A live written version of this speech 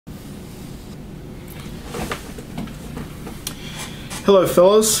Hello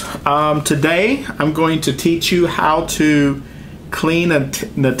fellas, today I'm going to teach you how to clean a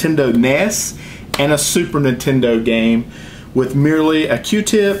Nintendo NES and a Super Nintendo game with merely a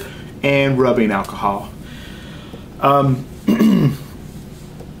Q-tip and rubbing alcohol.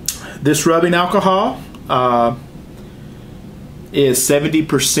 This rubbing alcohol is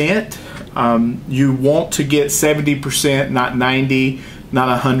 70%. You want to get 70%, not 90, not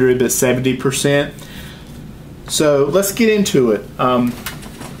 100, but 70%. So let's get into it.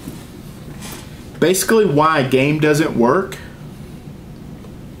 Basically, why a game doesn't work.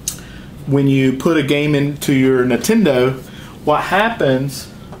 When you put a game into your Nintendo, what happens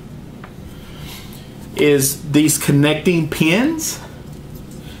is these connecting pins,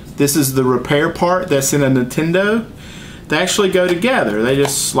 this is the repair part that's in a Nintendo, they actually go together. They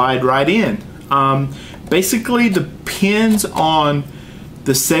just slide right in. Basically, the pins on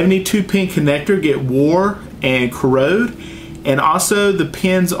the 72 pin connector get wore and corrode, and also the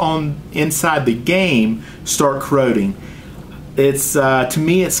pins on inside the game start corroding. It's to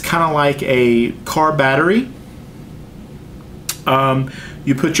me, it's kind of like a car battery.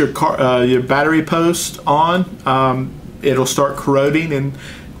 You put your battery post on, it'll start corroding and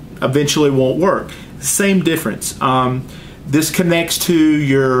eventually won't work. Same difference. This connects to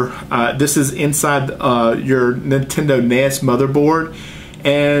your this is inside your Nintendo NES motherboard,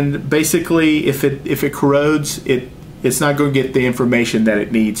 and basically if it corrodes, it's not going to get the information that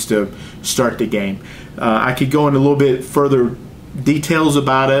it needs to start the game. I could go into a little bit further details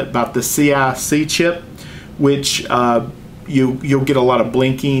about it, about the CIC chip, which you'll get a lot of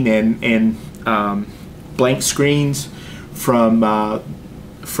blinking and blank screens from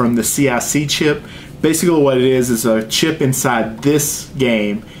the CIC chip. Basically what it is a chip inside this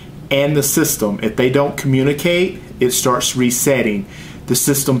game and the system. If they don't communicate, it starts resetting. The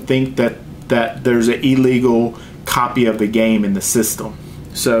system think that there's an illegal copy of the game in the system.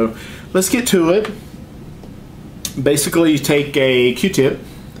 So let's get to it. Basically, you take a Q-tip,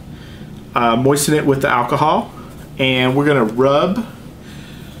 moisten it with the alcohol, and we're going to rub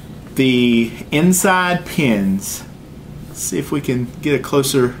the inside pins. Let's see if we can get a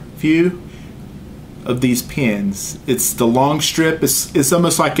closer view of these pins. It's the long strip. It's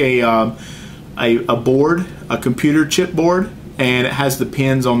almost like a board, a computer chip board, and it has the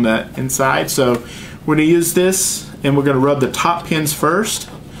pins on the inside. So we're going to use this, and we're going to rub the top pins first.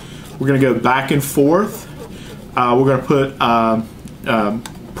 We're going to go back and forth. We're going to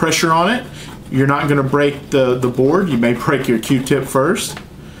put pressure on it. You're not going to break the board. You may break your Q-tip first.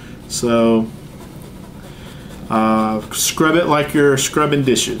 So scrub it like you're scrubbing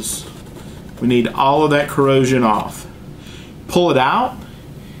dishes. We need all of that corrosion off. Pull it out,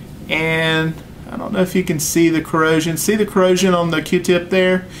 and I don't know if you can see the corrosion. See the corrosion on the Q-tip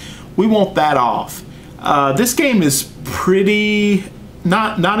there? We want that off. This game is pretty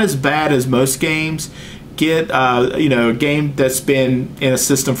not as bad as most games. Get you know, a game that's been in a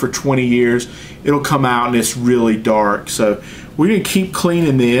system for 20 years, it'll come out and it's really dark. So we're gonna keep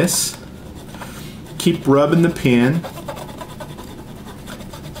cleaning this, keep rubbing the pin,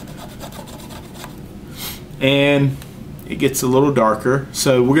 and it gets a little darker.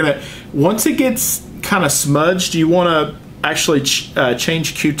 So we're gonna, once it gets kind of smudged, you want to actually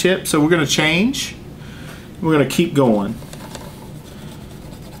change Q-tip. So we're gonna change. We're gonna keep going,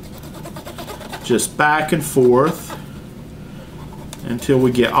 just back and forth until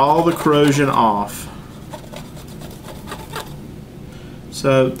we get all the corrosion off.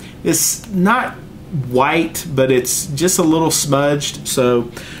 So it's not white, but it's just a little smudged.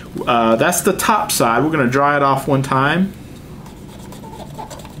 So that's the top side. We're going to dry it off one time.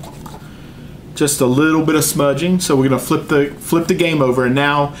 Just a little bit of smudging. So we're going to flip the game over, and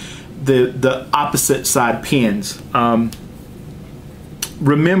now the opposite side pins.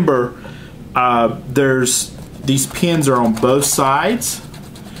 Remember, these pins are on both sides,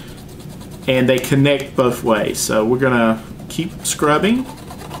 and they connect both ways. So we're going to keep scrubbing.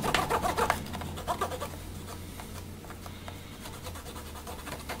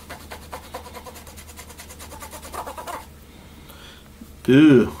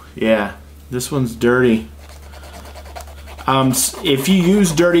 Ooh, yeah, this one's dirty. If you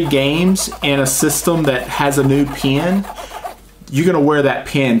use dirty games in a system that has a new pin, you're going to wear that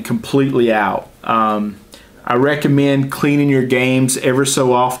pin completely out. I recommend cleaning your games ever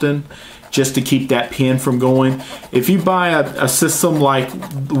so often just to keep that pin from going. If you buy a system like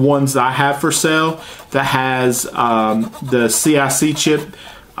the ones I have for sale that has the CIC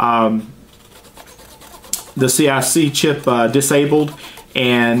chip disabled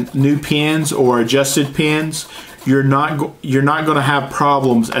and new pins or adjusted pins, you're not going to have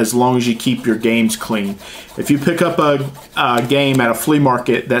problems as long as you keep your games clean. If you pick up a game at a flea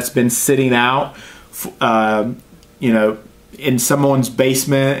market that's been sitting out, you know, in someone's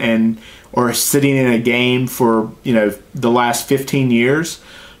basement or sitting in a game for, you know, the last 15 years,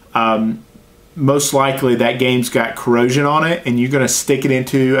 most likely that game's got corrosion on it, and you're going to stick it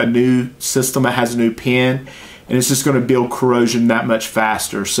into a new system that has a new pin, and it's just going to build corrosion that much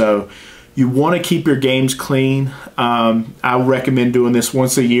faster. So you want to keep your games clean. I recommend doing this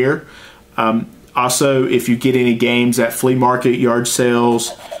once a year. Also, if you get any games at flea market, yard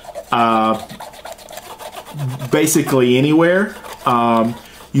sales, basically anywhere,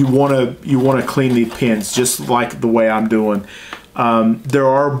 you want to clean the pins just like the way I'm doing. There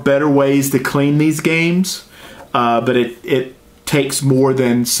are better ways to clean these games, but it takes more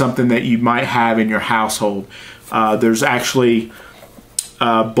than something that you might have in your household. There's actually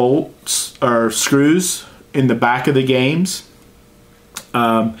bolts or screws in the back of the games.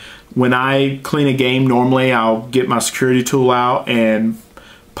 When I clean a game, normally I'll get my security tool out and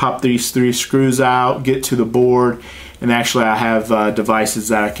pop these 3 screws out, get to the board, and actually I have devices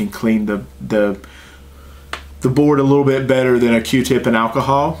that I can clean the board a little bit better than a Q-tip and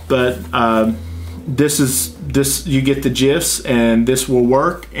alcohol. But this you get the gifs, and this will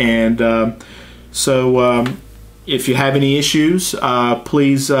work. And so if you have any issues,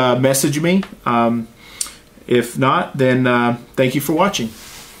 please message me. If not, then thank you for watching.